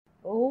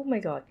Oh my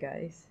god,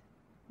 guys.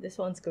 This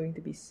one's going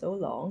to be so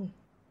long.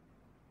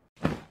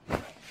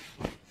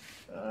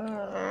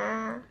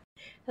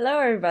 Hello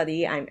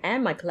everybody, I'm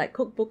Em. I collect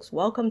cookbooks.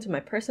 Welcome to my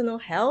personal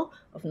hell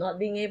of not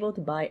being able to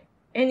buy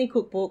any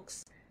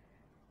cookbooks,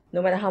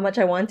 no matter how much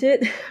I want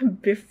it,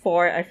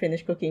 before I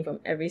finish cooking from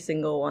every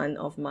single one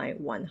of my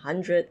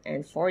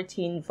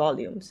 114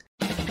 volumes.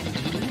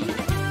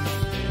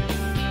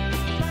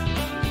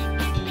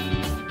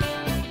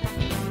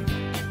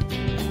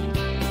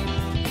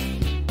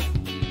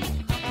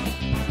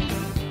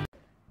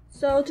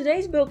 So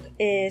today's book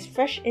is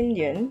Fresh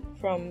Indian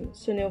from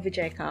Sunil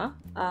Vijayakar.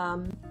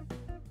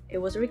 It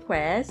was a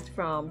request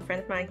from a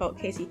friend of mine called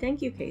Casey.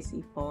 Thank you,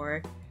 Casey,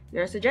 for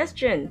your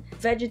suggestion.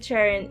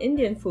 Vegetarian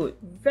Indian food.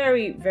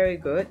 Very, very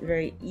good.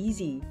 Very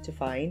easy to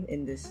find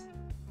in this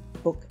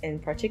book in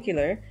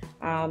particular.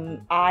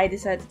 I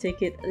decided to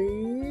take it a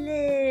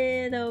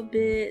little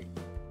bit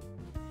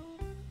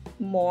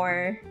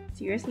more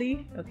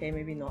seriously. Okay,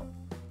 maybe not.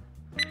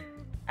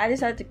 I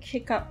decided to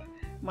kick up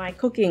my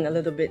cooking a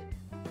little bit.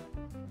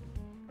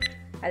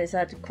 I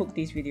decided to cook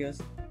these videos.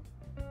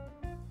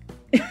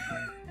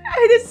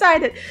 I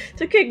decided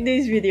to kick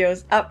these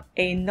videos up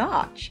a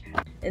notch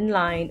in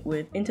line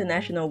with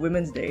International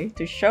Women's Day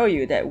to show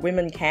you that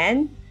women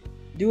can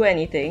do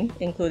anything,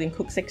 including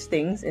cook 6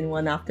 things in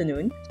one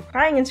afternoon,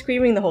 crying and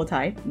screaming the whole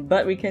time,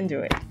 but we can do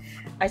it.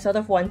 I sort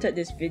of wanted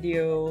this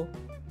video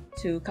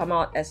to come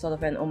out as sort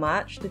of an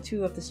homage to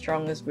 2 of the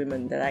strongest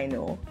women that I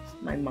know,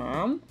 my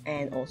mom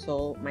and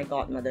also my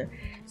godmother.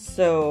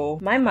 So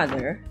my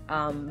mother,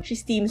 she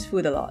steams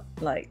food a lot.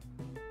 Like,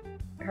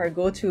 her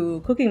go-to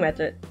cooking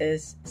method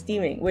is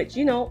steaming, which,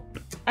 you know,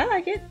 I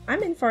like it,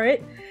 I'm in for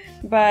it.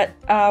 But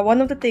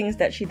one of the things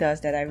that she does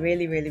that I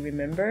really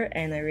remember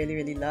and I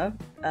really love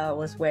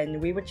was when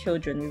we were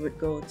children, we would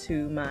go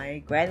to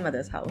my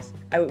grandmother's house.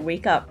 I would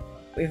wake up,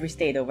 if we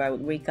stayed over, I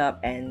would wake up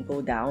and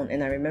go down,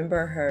 and I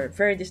remember her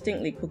very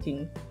distinctly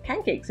cooking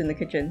pancakes in the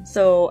kitchen.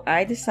 So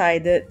I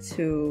decided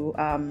to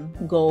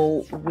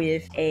go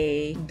with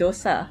a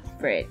dosa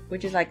bread,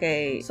 which is like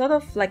a sort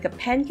of like a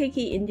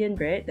pancakey Indian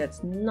bread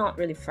that's not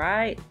really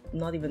fried,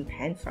 not even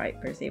pan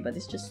fried per se, but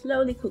it's just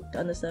slowly cooked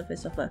on the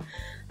surface of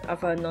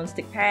a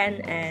non-stick pan,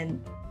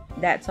 and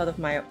that's sort of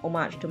my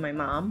homage to my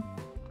mom.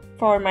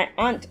 For my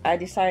aunt, I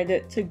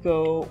decided to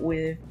go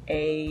with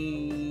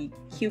a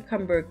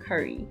cucumber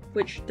curry,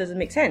 which doesn't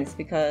make sense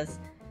because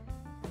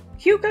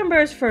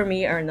cucumbers for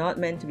me are not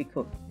meant to be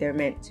cooked. They're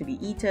meant to be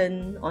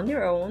eaten on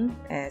their own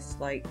as,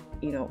 like,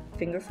 you know,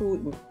 finger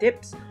food with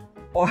dips,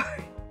 or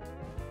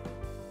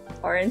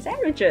in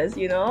sandwiches,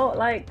 you know,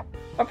 like,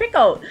 or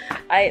pickled.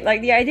 I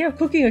like the idea of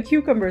cooking a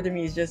cucumber. To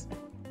me is just,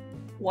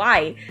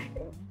 why?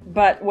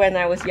 But when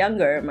I was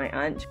younger, my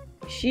aunt,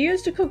 she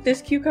used to cook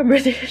this cucumber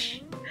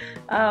dish.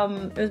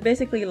 It was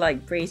basically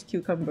like braised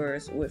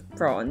cucumbers with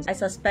prawns. I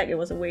suspect it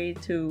was a way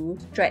to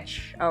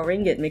stretch our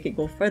ringgit, make it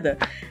go further.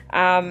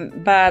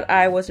 But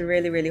I was a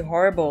really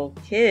horrible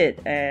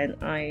kid,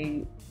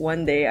 and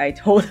one day I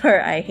told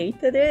her I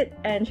hated it,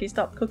 and she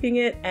stopped cooking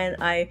it, and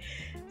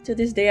to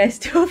this day I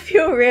still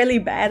feel really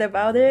bad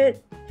about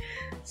it.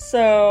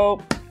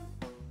 So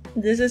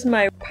this is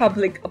my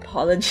public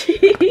apology.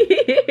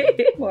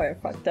 Boy, I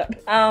fucked up.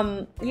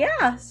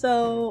 Yeah,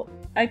 so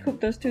I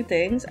cooked those 2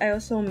 things. I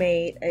also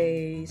made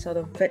a sort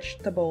of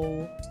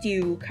vegetable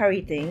stew curry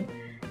thing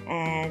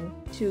and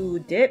 2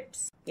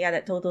 dips. Yeah,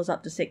 that totals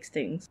up to 6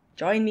 things.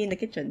 Join me in the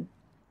kitchen.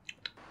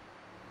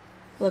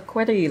 Look,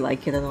 whether you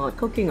like it or not,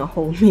 cooking a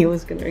whole meal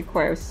is gonna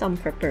require some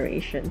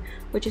preparation,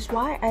 which is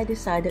why I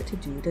decided to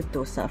do the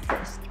dosa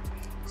first.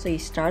 So you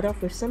start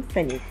off with some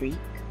fenugreek.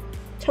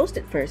 Toast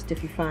it first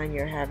if you find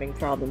you're having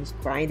problems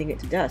grinding it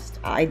to dust.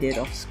 I did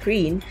off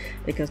screen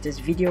because this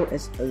video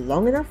is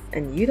long enough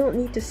and you don't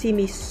need to see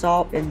me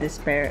sob in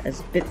despair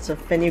as bits of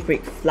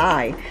fenugreek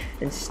fly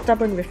in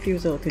stubborn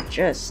refusal to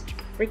just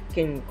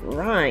freaking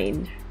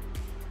grind.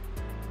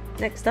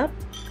 Next up,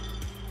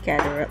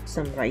 gather up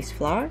some rice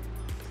flour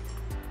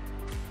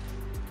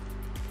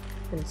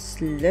and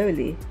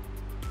slowly,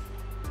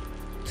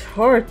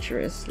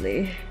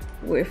 tortuously,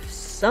 with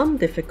some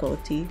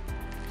difficulty,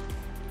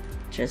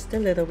 just a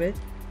little bit,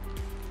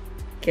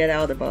 get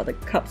out about a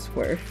cup's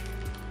worth.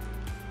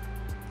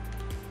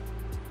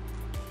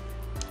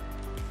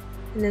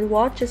 And then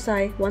watch as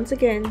I once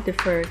again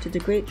defer to the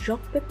great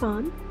Jacques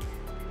Pepin,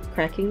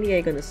 cracking the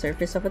egg on the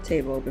surface of a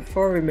table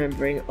before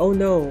remembering, oh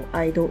no,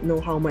 I don't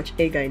know how much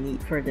egg I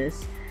need for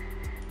this.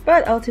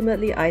 But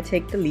ultimately I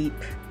take the leap,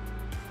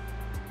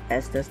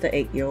 as does the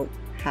egg yolk,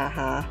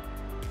 haha.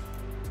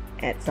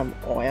 Add some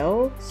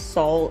oil,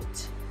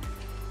 salt,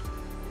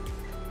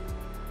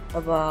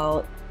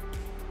 about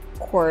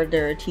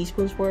 1/4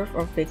 teaspoon's worth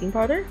of baking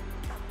powder,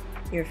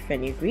 your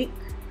fenugreek,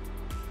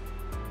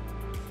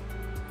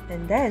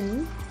 and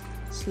then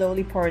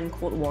slowly pour in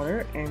cold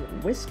water and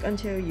whisk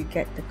until you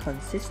get the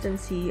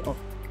consistency of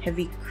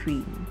heavy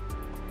cream.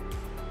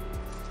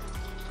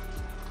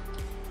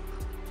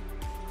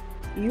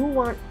 You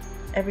want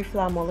every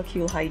flour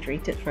molecule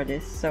hydrated for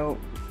this, so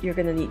you're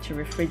gonna need to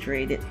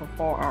refrigerate it for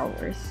 4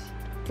 hours.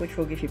 which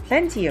will give you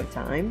plenty of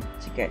time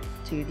to get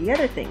to the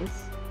other things.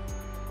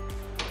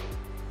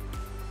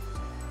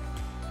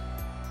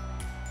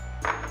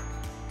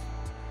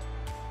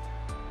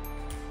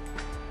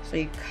 So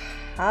you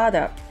cut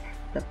up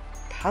the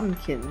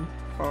pumpkin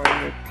for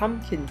your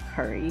pumpkin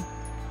curry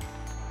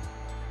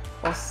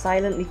while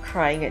silently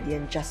crying at the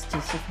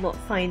injustice of not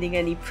finding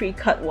any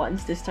pre-cut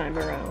ones this time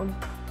around.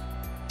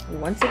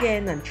 And once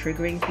again, I'm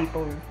triggering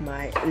people with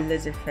my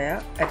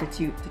laissez-faire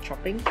attitude to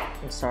chopping.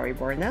 I'm sorry,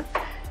 Borna.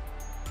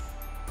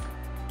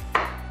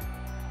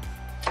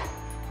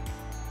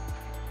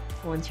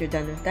 Once you're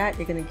done with that,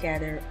 you're going to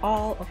gather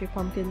all of your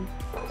pumpkin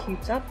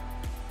cubes up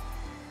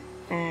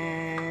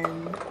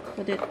and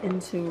put it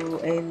into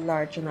a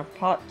large enough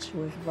pot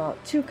with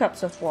about 2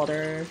 cups of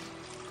water,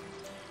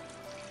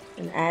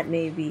 and add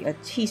maybe a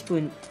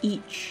teaspoon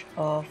each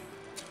of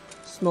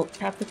smoked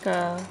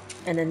paprika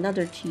and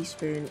another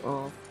teaspoon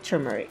of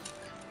turmeric.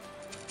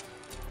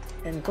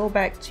 And go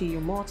back to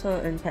your mortar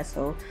and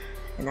pestle.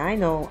 And I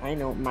know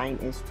mine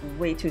is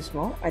way too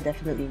small. I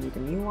definitely need a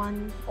new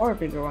one or a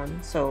bigger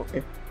one. So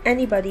if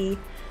anybody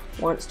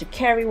wants to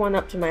carry one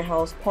up to my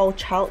house Paul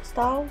Child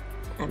style,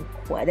 I'm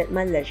quite at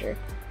my leisure.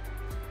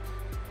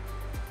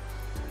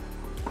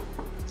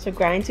 So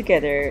grind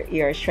together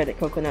your shredded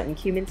coconut and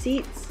cumin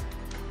seeds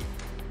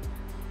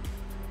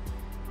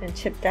and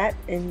chip that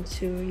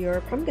into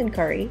your pumpkin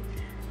curry.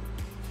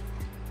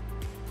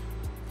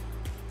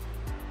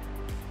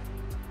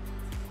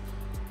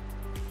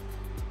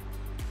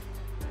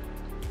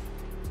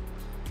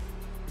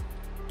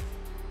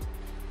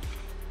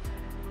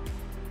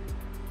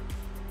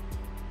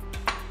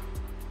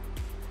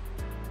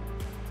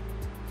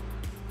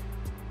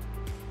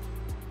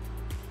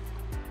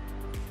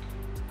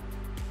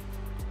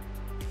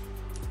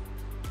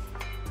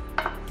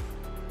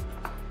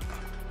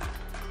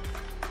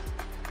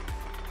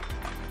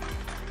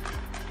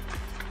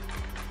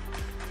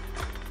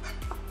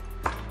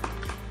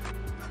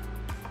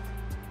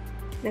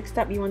 Next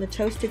up, you want to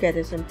toast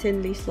together some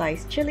thinly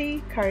sliced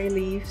chili, curry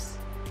leaves,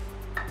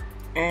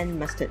 and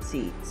mustard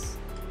seeds.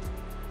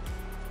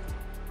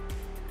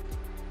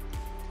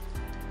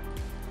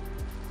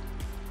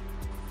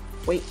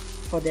 Wait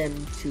for them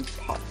to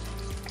pop.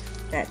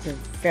 That's a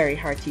very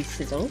hearty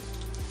sizzle.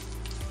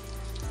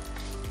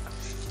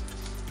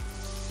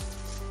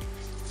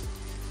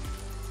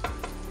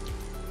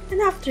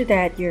 And after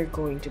that, you're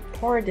going to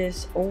pour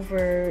this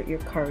over your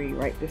curry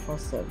right before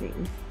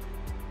serving,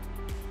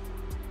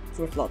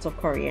 with lots of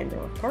coriander,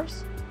 of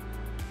course.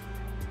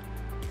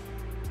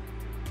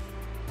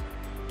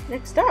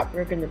 Next up,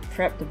 we're going to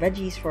prep the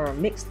veggies for our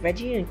mixed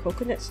veggie and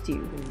coconut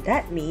stew, and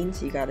that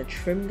means you gotta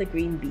trim the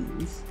green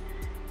beans.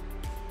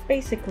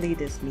 Basically,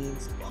 this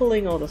means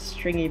pulling all the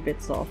stringy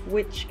bits off,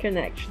 which can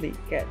actually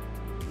get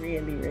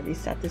really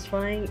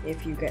satisfying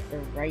if you get the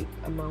right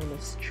amount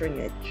of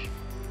stringage,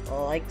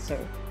 like so.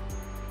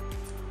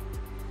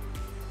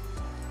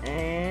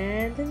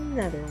 And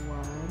another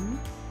one.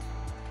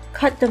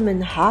 Cut them in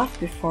half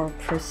before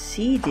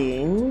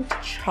proceeding to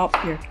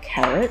chop your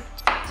carrot,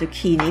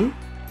 zucchini,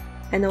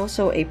 and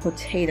also a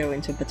potato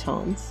into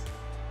batons.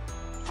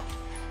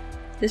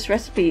 This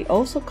recipe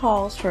also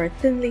calls for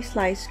thinly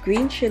sliced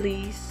green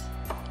chilies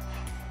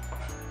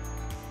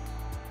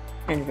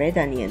and red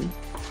onion.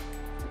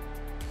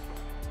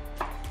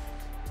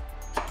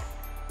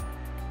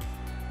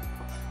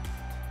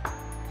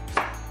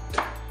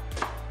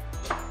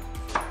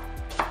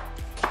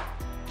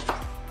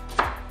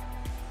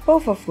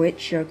 Both of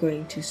which you're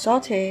going to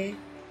saute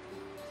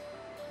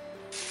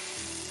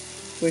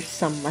with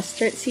some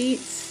mustard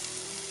seeds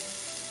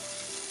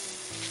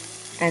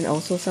and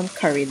also some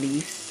curry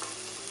leaves.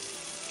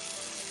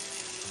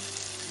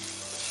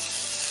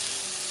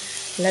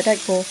 Let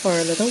that go for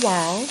a little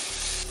while.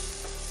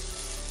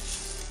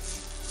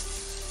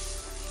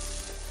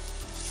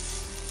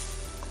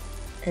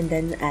 And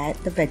then add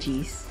the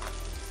veggies.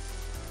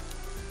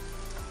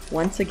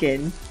 Once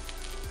again,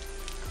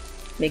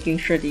 making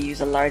sure to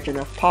use a large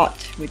enough pot,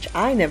 which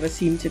I never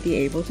seem to be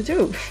able to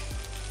do.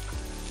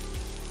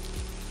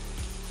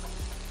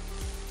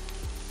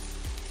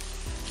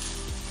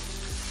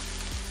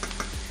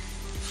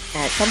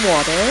 Add some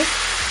water.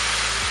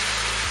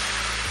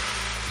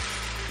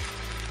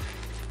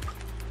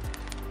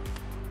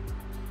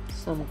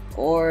 Some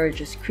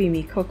gorgeous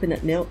creamy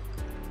coconut milk.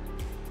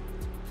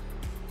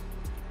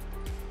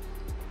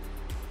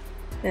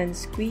 Then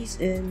squeeze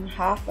in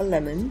half a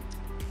lemon.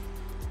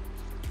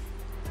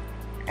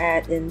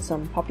 Add in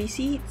some poppy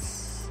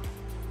seeds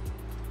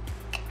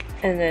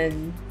and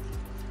then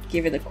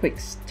give it a quick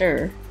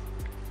stir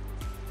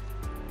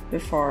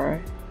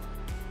before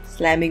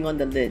slamming on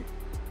the lid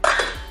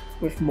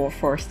with more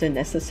force than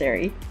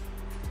necessary.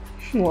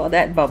 While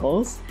that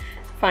bubbles,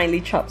 finely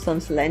chop some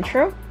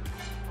cilantro,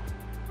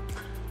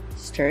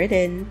 stir it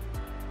in,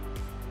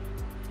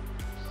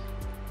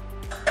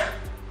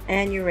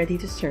 and you're ready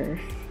to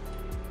serve.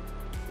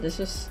 This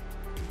is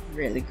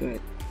really good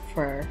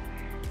for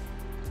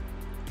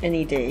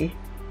any day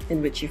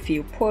in which you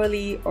feel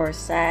poorly or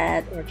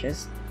sad or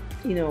just,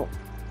 you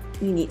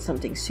need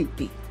something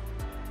soupy.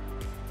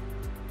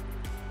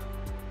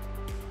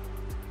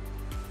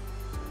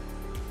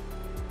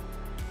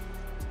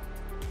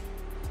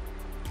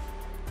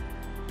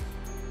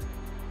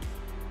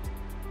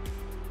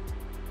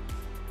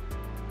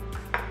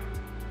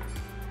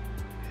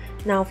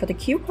 Now for the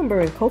cucumber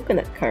and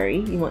coconut curry,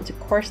 you want to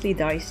coarsely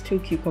dice 2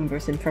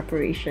 cucumbers in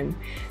preparation.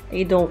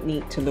 They don't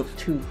need to look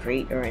too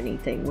great or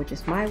anything, which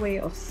is my way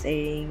of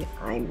saying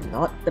I'm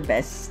not the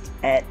best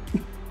at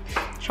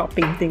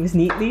chopping things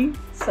neatly,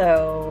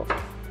 so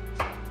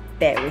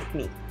bear with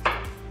me.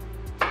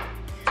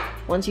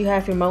 Once you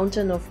have your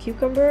mountain of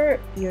cucumber,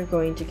 you're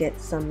going to get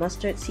some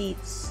mustard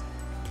seeds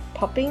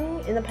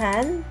popping in a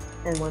pan,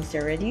 and once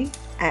they're ready,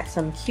 add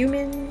some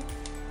cumin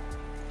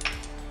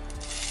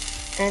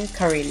and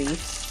curry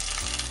leaves.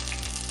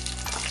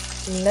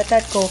 And let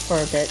that go for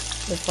a bit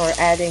before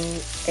adding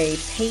a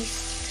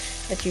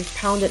paste that you've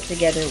pounded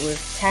together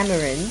with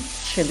tamarind,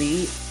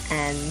 chili,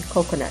 and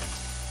coconut.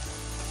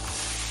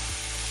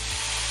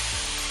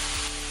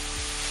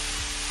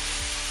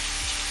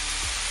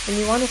 And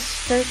you want to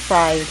stir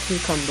fry the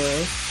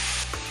cucumber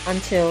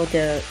until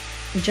they're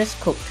just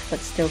cooked but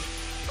still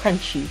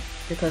crunchy,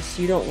 because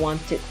you don't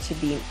want it to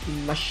be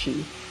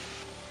mushy.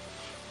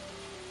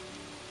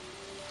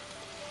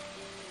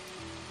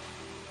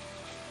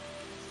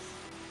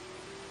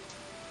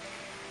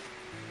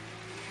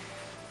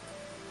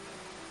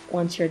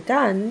 Once you're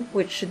done,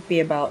 which should be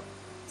about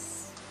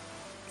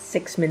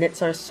 6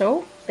 minutes or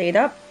so, plate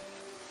up,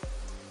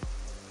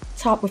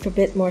 top with a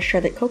bit more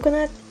shredded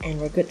coconut,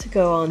 and we're good to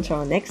go on to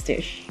our next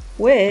dish,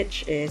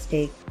 which is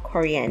a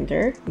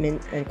coriander,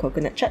 mint, and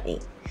coconut chutney.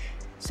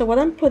 So what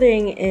I'm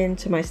putting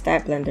into my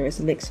stab blender is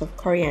a mix of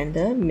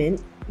coriander,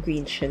 mint,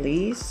 green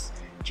chilies,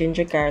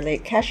 ginger,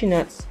 garlic, cashew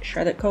nuts,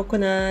 shredded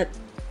coconut,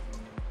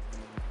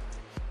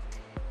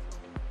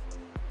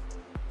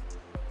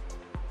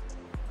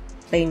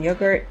 plain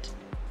yogurt,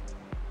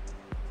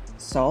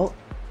 salt,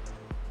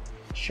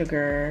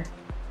 sugar,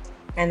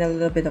 and a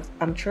little bit of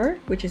amchur,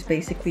 which is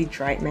basically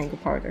dried mango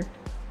powder.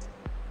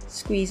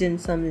 Squeeze in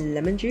some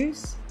lemon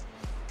juice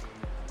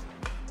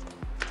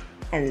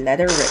and let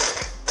it rip.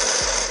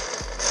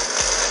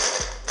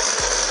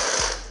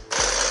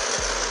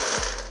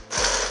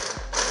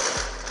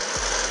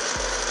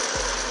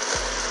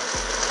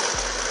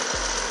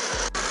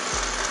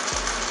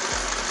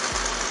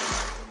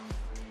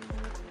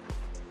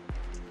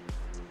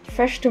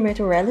 Fresh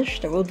tomato relish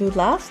that we'll do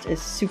last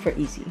is super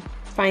easy.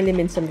 Finely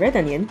mince some red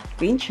onion,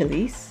 green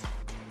chilies,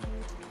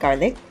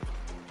 garlic,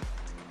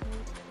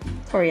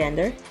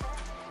 coriander,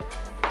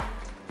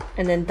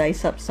 and then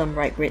dice up some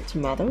ripe red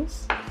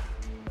tomatoes.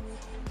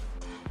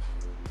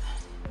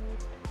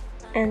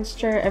 And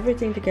stir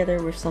everything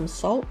together with some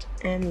salt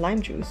and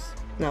lime juice.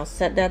 Now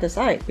set that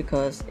aside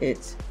because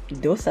it's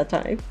dosa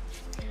time.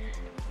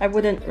 I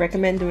wouldn't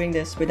recommend doing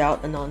this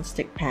without a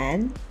non-stick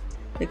pan,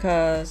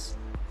 because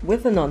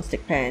with a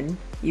non-stick pan,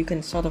 you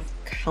can sort of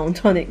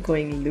count on it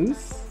going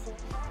loose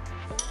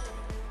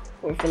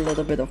with a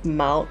little bit of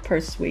mild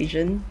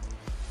persuasion.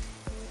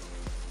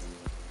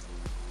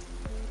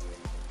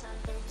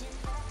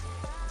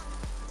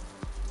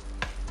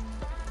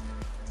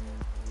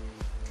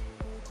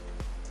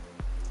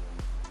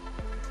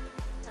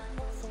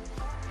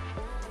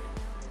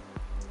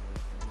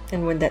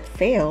 And when that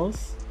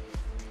fails,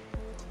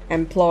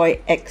 employ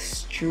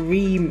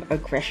extreme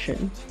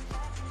aggression.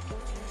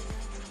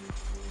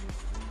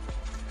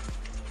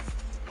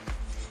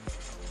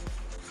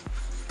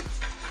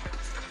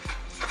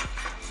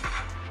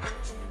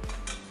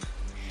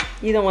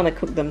 You don't want to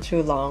cook them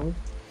too long.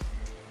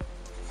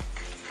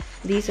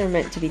 These are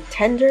meant to be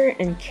tender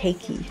and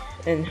cakey,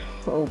 and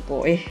oh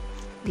boy,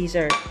 these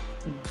are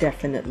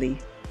definitely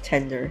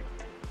tender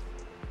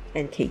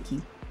and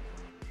cakey.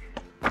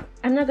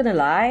 I'm not gonna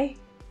lie,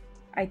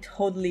 I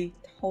totally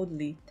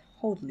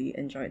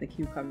enjoyed the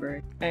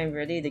cucumber. I'm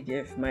ready to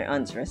give my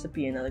aunt's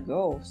recipe another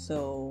go.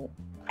 So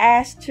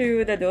as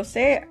to the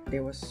dosa, they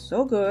were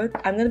so good.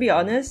 I'm gonna be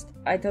honest,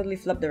 I totally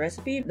flubbed the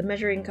recipe. The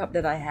measuring cup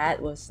that I had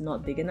was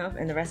not big enough,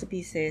 and the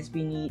recipe says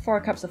we need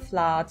 4 cups of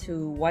flour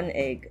to 1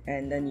 egg,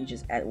 and then you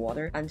just add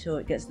water until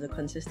it gets the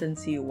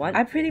consistency you want.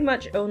 I pretty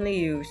much only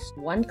used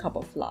 1 cup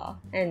of flour,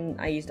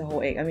 and I used the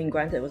whole egg. I mean,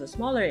 granted it was a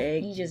smaller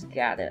egg, you just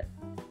gotta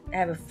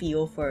have a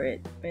feel for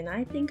it, and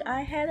I think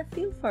I had a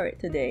feel for it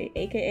today,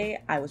 aka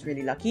I was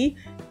really lucky.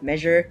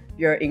 Measure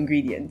your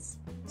ingredients.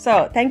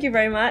 So thank you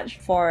very much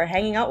for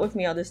hanging out with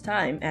me all this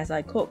time as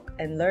I cook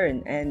and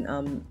learn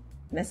and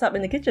mess up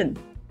in the kitchen,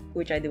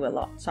 which I do a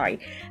lot, sorry.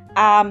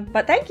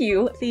 But thank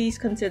you. Please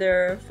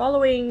consider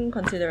following,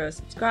 consider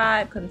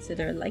subscribe,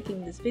 consider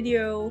liking this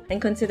video,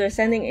 and consider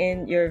sending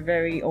in your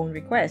very own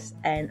requests,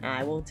 and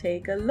I will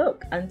take a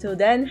look. Until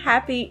then,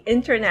 happy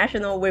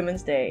International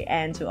Women's Day,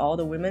 and to all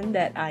the women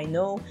that I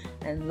know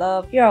and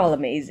love, you're all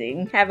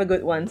amazing. Have a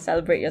good one,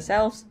 celebrate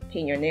yourselves,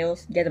 paint your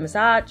nails, get a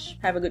massage,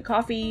 have a good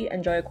coffee,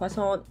 enjoy a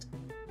croissant.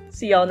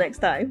 See y'all next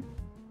time.